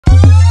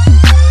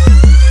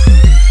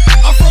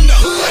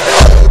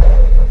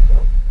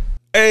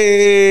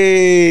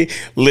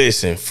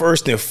Listen,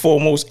 first and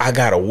foremost, I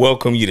gotta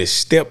welcome you to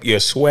Step Your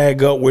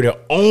Swag Up. We're the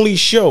only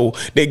show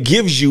that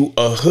gives you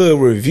a hood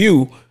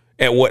review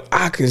at what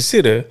I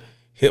consider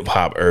hip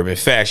hop urban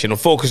fashion. I'm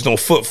focused on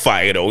foot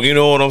fire though. You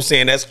know what I'm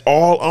saying? That's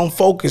all I'm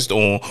focused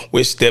on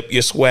with Step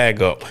Your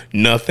Swag Up.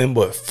 Nothing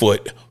but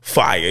foot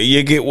fire.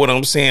 You get what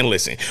I'm saying?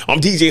 Listen,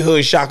 I'm DJ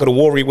Hood Shaka the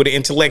Warrior with an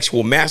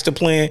intellectual master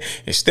plan,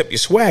 and Step Your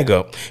Swag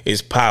Up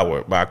is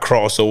powered by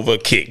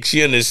Crossover Kicks.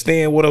 You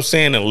understand what I'm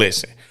saying? And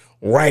listen,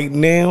 right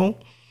now,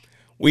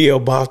 we are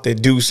about to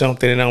do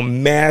something and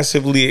I'm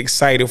massively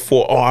excited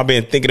for. Oh, I've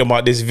been thinking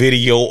about this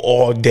video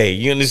all day.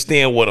 You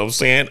understand what I'm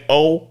saying?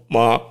 Oh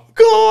my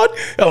God.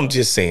 I'm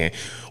just saying,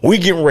 we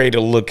getting ready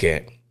to look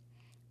at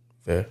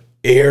the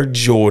Air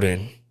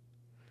Jordan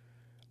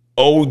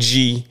OG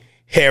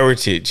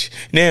Heritage.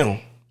 Now,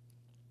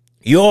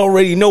 you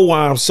already know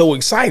why I'm so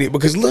excited,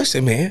 because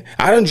listen, man,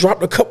 I done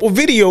dropped a couple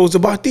videos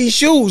about these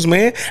shoes,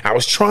 man. I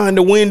was trying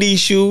to win these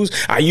shoes.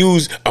 I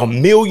use a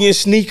million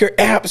sneaker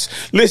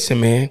apps. Listen,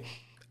 man,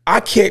 I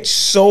catch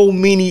so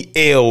many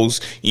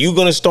L's. You're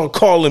going to start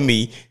calling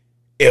me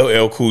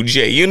LL Cool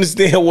J. You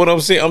understand what I'm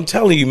saying? I'm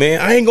telling you,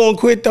 man, I ain't going to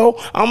quit, though.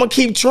 I'm going to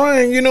keep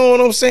trying. You know what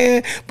I'm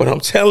saying? But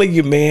I'm telling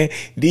you, man,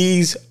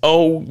 these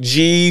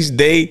OGs,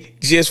 they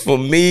just for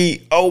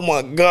me. Oh,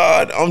 my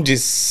God. I'm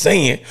just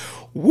saying.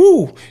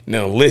 Woo.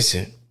 Now,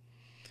 listen,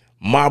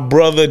 my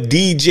brother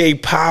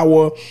DJ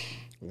Power,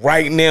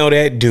 right now,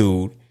 that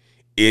dude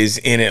is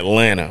in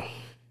Atlanta.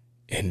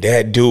 And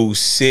that dude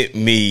sent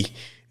me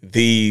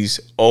these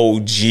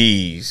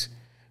OGs.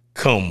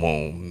 Come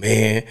on,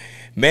 man.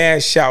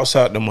 Mad shouts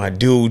out to my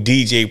dude,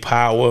 DJ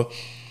Power.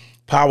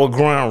 Power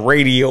Grind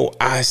Radio,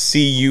 I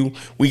see you.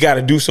 We got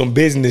to do some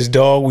business,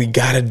 dog. We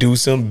got to do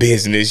some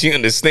business. You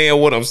understand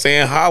what I'm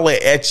saying? Holler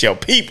at your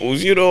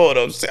peoples. You know what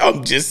I'm saying?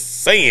 I'm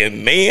just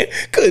saying, man.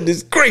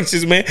 Goodness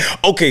gracious, man.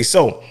 Okay,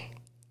 so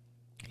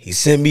he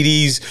sent me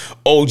these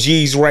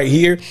OGs right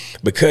here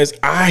because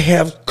I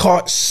have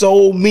caught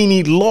so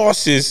many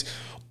losses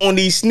on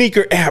these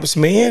sneaker apps,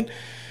 man.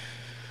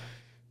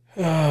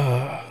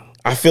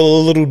 I feel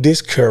a little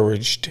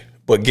discouraged,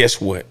 but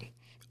guess what?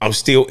 I'm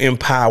still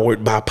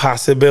empowered by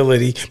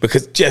possibility,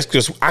 because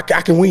I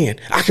can win.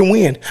 I can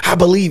win. I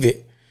believe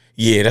it.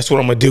 Yeah, that's what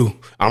I'm going to do.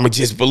 I'm going to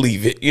just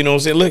believe it. You know what I'm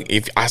saying? Look,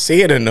 if I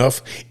say it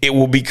enough, it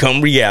will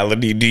become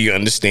reality. Do you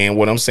understand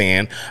what I'm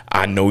saying?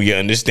 I know you're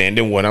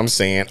understanding what I'm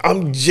saying.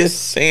 I'm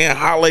just saying,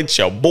 holla at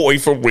your boy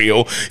for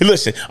real.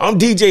 Listen, I'm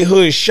DJ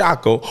Hood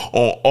Shaka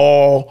on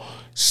all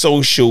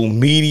social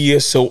media.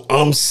 So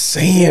I'm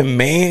saying,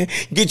 man,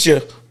 get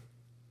your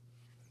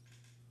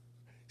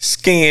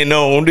scan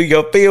on. Do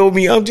you feel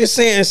me? I'm just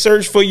saying,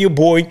 search for your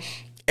boy.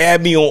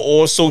 Add me on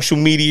all social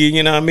media.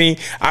 You know what I mean?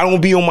 I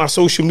don't be on my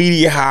social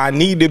media how I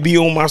need to be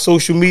on my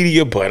social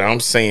media, but I'm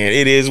saying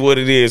it is what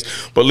it is.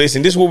 But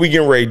listen, this is what we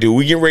getting ready to do.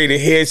 We getting ready to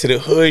head to the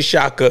Hood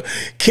Shaka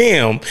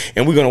Cam,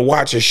 and we're going to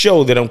watch a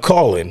show that I'm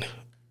calling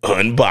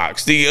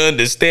Unboxed. Do you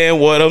understand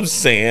what I'm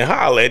saying?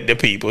 Holla at the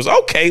peoples.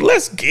 Okay,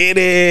 let's get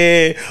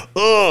it.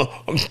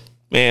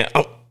 Man,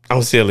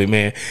 I'm silly,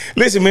 man.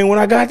 Listen, man, when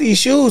I got these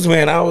shoes,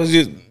 man, I was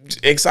just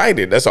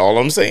excited. That's all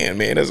I'm saying,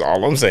 man. That's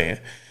all I'm saying.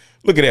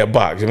 Look at that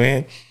box,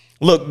 man.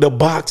 Look, the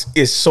box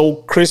is so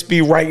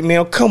crispy right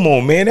now. Come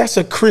on, man. That's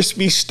a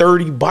crispy,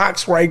 sturdy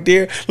box right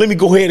there. Let me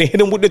go ahead and hit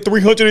him with the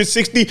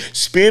 360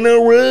 spin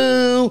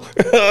around.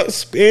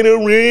 Spin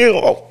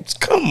around. Oh,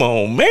 come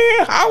on,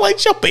 man. Holla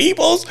at your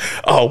peoples.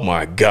 Oh,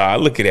 my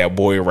God. Look at that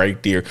boy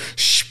right there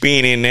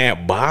spinning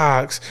that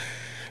box.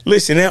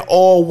 Listen, that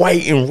all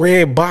white and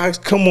red box.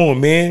 Come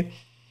on, man.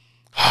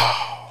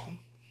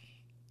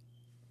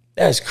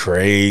 That's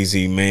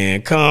crazy,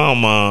 man.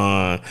 Come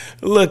on.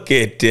 Look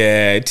at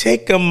that.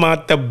 Take him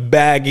out the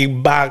baggy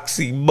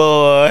boxy,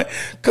 boy.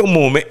 Come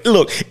on, man.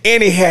 Look,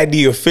 and it had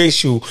the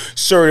official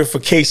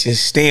certification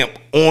stamp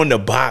on the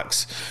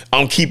box.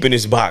 I'm keeping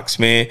this box,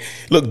 man.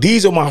 Look,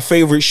 these are my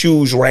favorite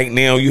shoes right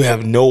now. You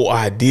have no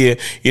idea.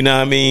 You know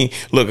what I mean?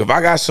 Look, if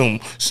I got some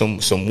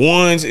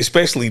ones,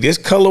 especially this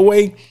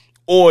colorway,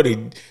 or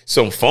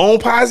some phone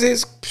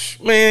posits,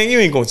 man,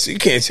 you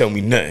can't tell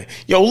me nothing.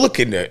 Yo, look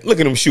at that. Look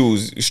at them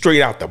shoes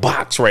straight out the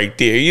box right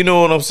there. You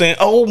know what I'm saying?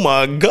 Oh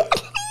my God.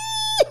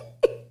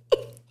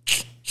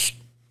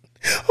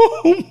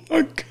 Oh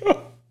my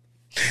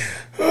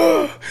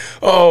God.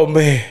 Oh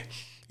man.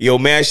 Yo,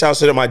 man,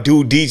 shouts out to my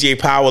dude, DJ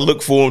Power.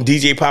 Look for him,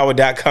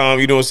 djpower.com.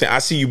 You know what I'm saying? I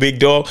see you, big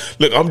dog.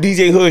 Look, I'm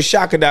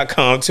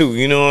djhoodshaka.com too.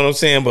 You know what I'm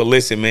saying? But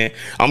listen, man,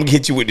 I'm gonna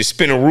hit you with the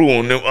spinneroo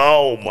on them.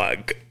 Oh my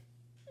God.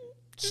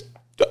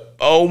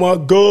 Oh my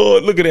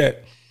God, look at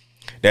that.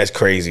 That's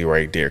crazy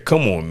right there.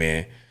 Come on,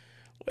 man.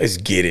 Let's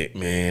get it,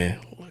 man.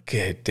 Look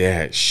at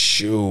that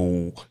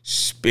shoe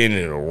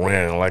spinning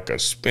around like a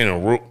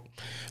spinneroo.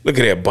 Look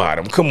at that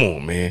bottom. Come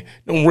on, man.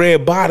 Them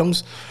red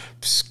bottoms.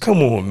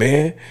 Come on,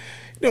 man.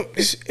 You know,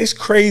 it's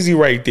crazy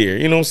right there.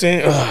 You know what I'm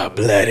saying? Ah,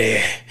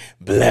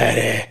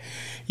 bloody.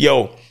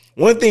 Yo,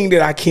 one thing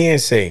that I can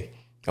say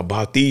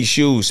about these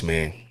shoes,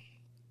 man.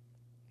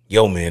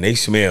 Yo, man, they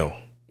smell.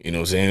 You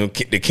know what I'm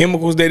saying? The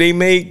chemicals that they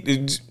make,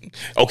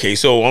 Okay,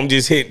 so I'm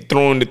just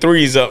throwing the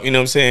threes up, you know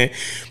what I'm saying?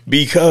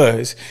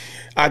 Because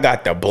I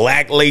got the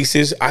black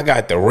laces, I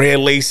got the red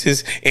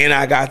laces, and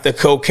I got the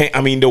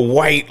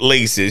white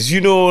laces.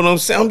 You know what I'm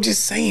saying? I'm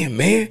just saying,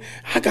 man,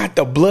 I got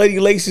the bloody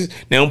laces.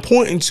 Now I'm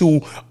pointing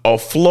to a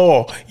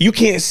flaw. You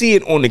can't see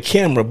it on the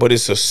camera, but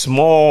it's a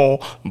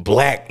small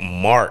black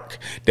mark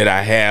that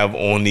I have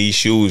on these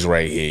shoes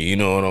right here. You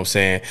know what I'm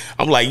saying?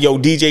 I'm like, yo,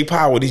 DJ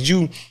Power, did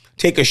you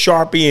take a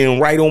Sharpie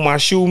and write on my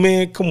shoe,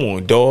 man? Come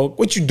on, dog.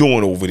 What you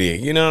doing over there?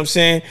 You know what I'm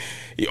saying?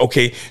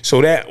 Okay,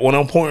 so that what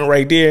I'm pointing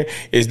right there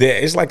is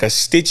that it's like a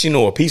stitching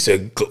or a piece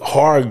of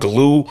hard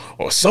glue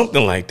or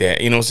something like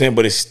that. You know what I'm saying?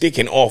 But it's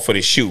sticking off of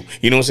the shoe.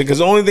 You know what I'm saying? Because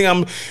the only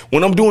thing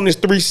when I'm doing this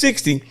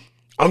 360,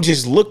 I'm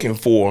just looking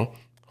for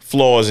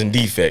flaws and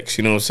defects.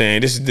 You know what I'm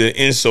saying? This is the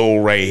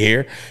insole right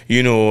here.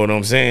 You know what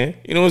I'm saying?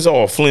 You know, it's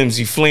all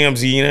flimsy,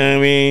 flamsy. You know what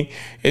I mean?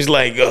 It's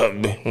like, you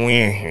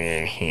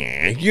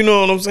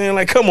know what I'm saying?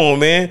 Like, come on,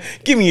 man.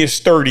 Give me a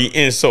sturdy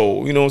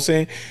insole. You know what I'm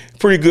saying?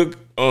 Pretty good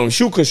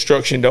shoe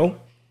construction, though.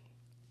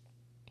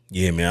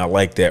 Yeah, man, I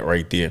like that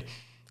right there.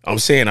 I'm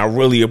saying I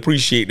really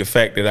appreciate the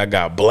fact that I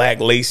got black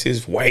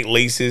laces, white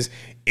laces,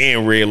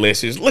 and red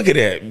laces. Look at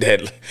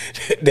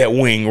that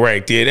wing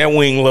right there. That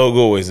wing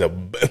logo is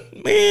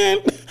man.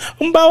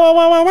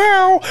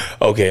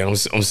 Okay, I'm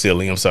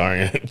silly. I'm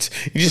sorry.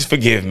 You just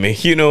forgive me.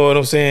 You know what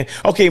I'm saying?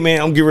 Okay, man,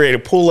 I'm getting ready to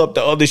pull up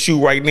the other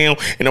shoe right now,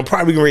 and I'm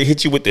probably going to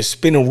hit you with the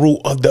spinneroo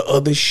of the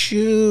other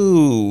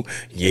shoe.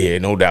 Yeah,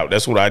 no doubt.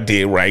 That's what I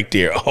did right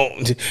there. Oh,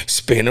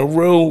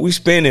 spinneroo. We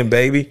spinning,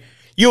 baby.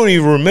 You don't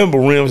even remember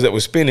rims that were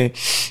spinning.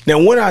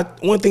 Now,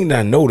 one thing that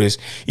I noticed,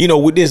 you know,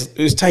 with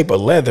this type of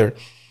leather,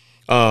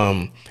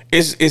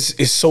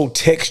 it's so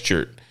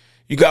textured.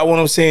 You got what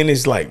I'm saying?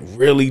 It's like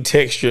really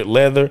textured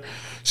leather.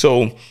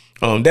 So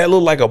that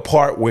looked like a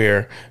part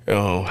where,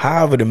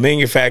 however the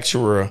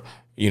manufacturer,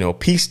 you know,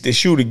 pieced the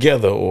shoe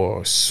together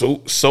or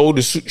sewed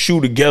the shoe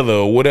together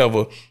or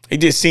whatever, it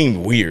just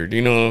seemed weird.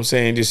 You know what I'm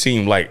saying? It just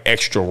seemed like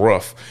extra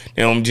rough.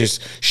 Now I'm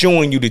just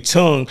showing you the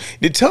tongue.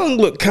 The tongue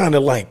looked kind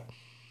of like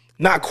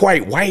not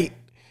quite white,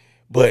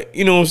 but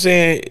you know what I'm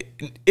saying?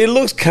 It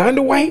looks kind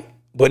of white,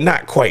 but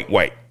not quite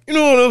white. You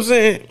know what I'm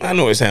saying? I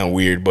know it sounds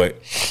weird, but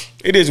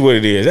it is what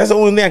it is. That's the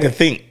only thing I can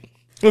think.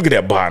 Look at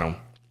that bottom.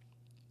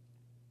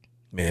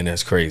 Man,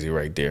 that's crazy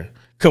right there.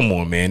 Come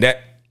on, man.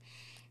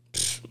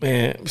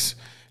 Man,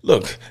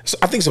 look,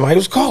 I think somebody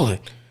was calling.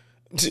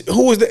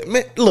 Who was that?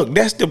 Man, look,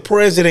 that's the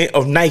president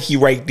of Nike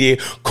right there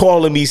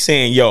calling me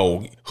saying,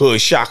 yo,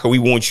 Hood Shocker, we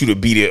want you to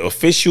be the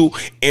official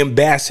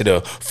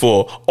ambassador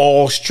for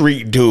all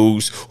street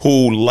dudes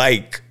who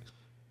like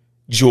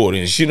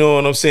Jordans. You know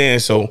what I'm saying?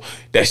 So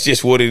that's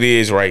just what it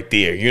is right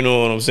there. You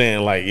know what I'm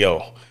saying? Like,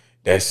 yo,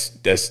 that's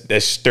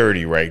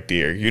sturdy right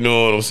there. You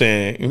know what I'm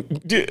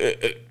saying?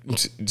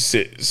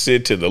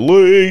 Sit to the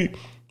lead.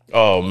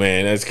 Oh,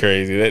 man, that's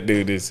crazy. That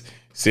dude is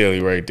silly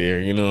right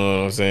there. You know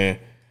what I'm saying?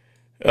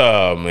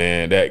 Oh,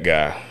 man, that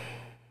guy.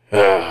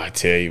 I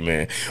tell you,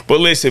 man. But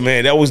listen,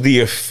 man, that was the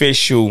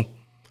official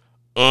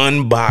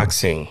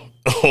unboxing.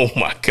 Oh,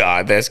 my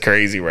God, that's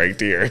crazy right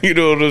there. You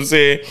know what I'm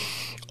saying?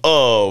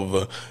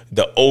 Of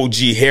the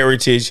OG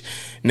heritage.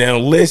 Now,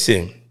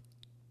 listen,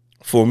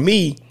 for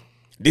me,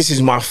 this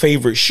is my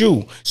favorite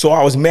shoe. So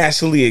I was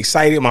massively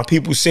excited. My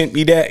people sent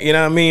me that, you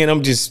know what I mean?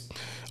 I'm just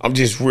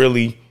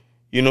really,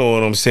 you know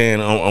what I'm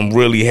saying? I'm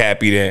really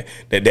happy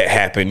that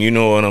happened. You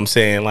know what I'm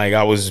saying? Like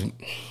I was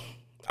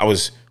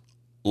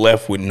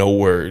left with no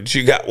words.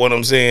 You got what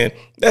I'm saying?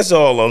 That's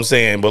all I'm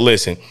saying. But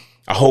listen,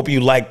 I hope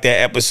you liked that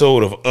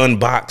episode of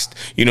Unboxed.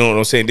 You know what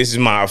I'm saying? This is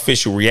my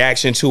official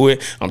reaction to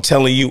it. I'm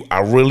telling you,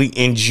 I really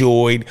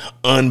enjoyed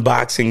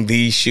unboxing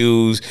these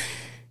shoes.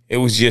 It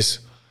was just,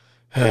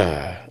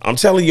 I'm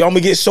telling you, I'm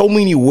going to get so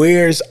many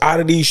wears out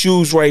of these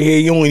shoes right here.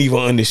 You don't even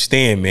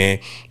understand, man.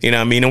 You know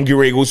what I mean? I'm getting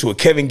ready to go to a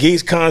Kevin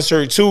Gates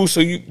concert too. So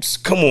you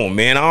come on,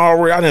 man.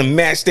 I done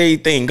matched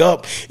everything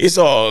up. It's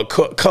all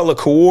color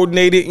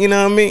coordinated. You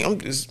know what I mean? I'm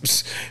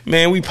just,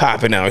 man, we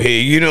popping out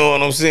here. You know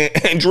what I'm saying?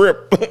 And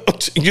drip.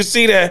 You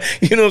see that?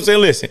 You know what I'm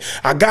saying? Listen,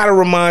 I got to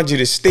remind you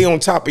to stay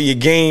on top of your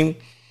game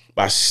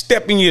by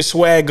stepping your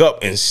swag up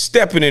and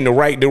stepping in the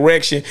right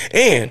direction.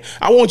 And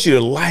I want you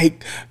to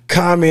like,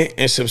 comment,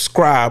 and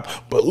subscribe.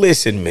 But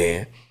listen,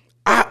 man,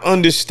 I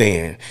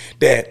understand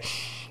that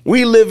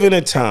we live in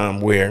a time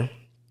where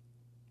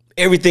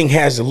everything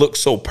has to look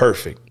so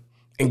perfect.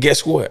 And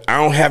guess what? I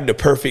don't have the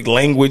perfect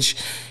language.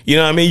 You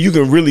know what I mean? You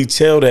can really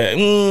tell that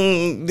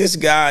this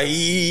guy,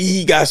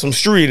 he got some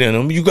street in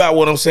him. You got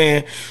what I'm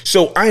saying?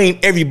 So I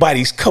ain't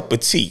everybody's cup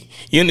of tea.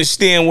 You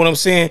understand what I'm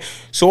saying?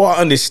 So I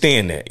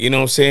understand that. You know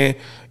what I'm saying?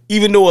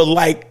 Even though a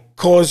like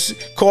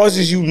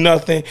causes you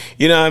nothing,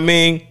 you know what I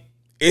mean?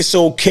 It's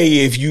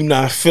okay if you're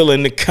not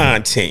feeling the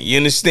content. You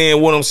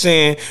understand what I'm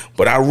saying?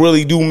 But I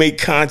really do make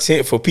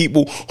content for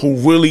people who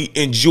really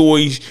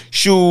enjoy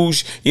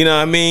shoes. You know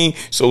what I mean?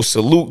 So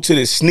salute to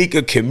the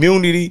sneaker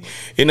community.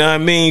 You know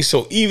what I mean?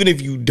 So even if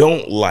you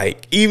don't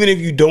like, even if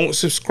you don't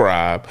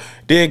subscribe,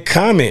 then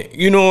comment.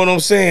 You know what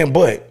I'm saying?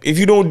 But if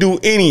you don't do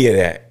any of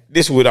that,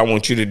 This is what I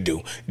want you to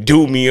do.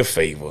 Do me a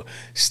favor.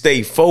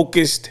 Stay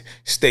focused,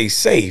 stay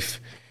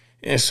safe,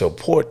 and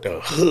support the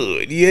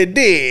hood. You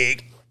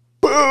dig?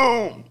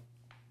 Boom.